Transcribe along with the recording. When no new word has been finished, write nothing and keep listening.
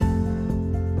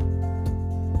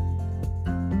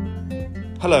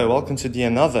Hello, welcome to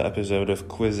another episode of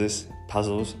Quizzes,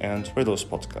 Puzzles and Riddles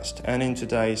podcast. And in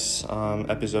today's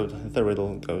episode, the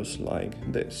riddle goes like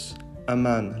this. A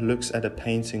man looks at a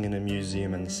painting in a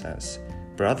museum and says,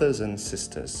 "Brothers and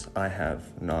sisters, I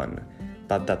have none,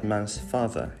 but that man's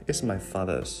father is my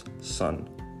father's son."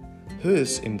 Who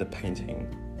is in the painting?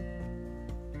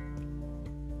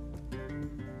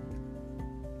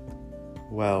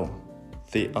 Well,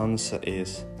 the answer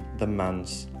is the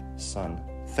man's son.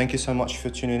 Thank you so much for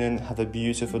tuning in. Have a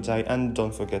beautiful day and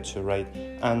don't forget to rate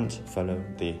and follow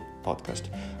the podcast.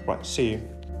 Right, see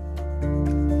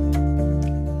you.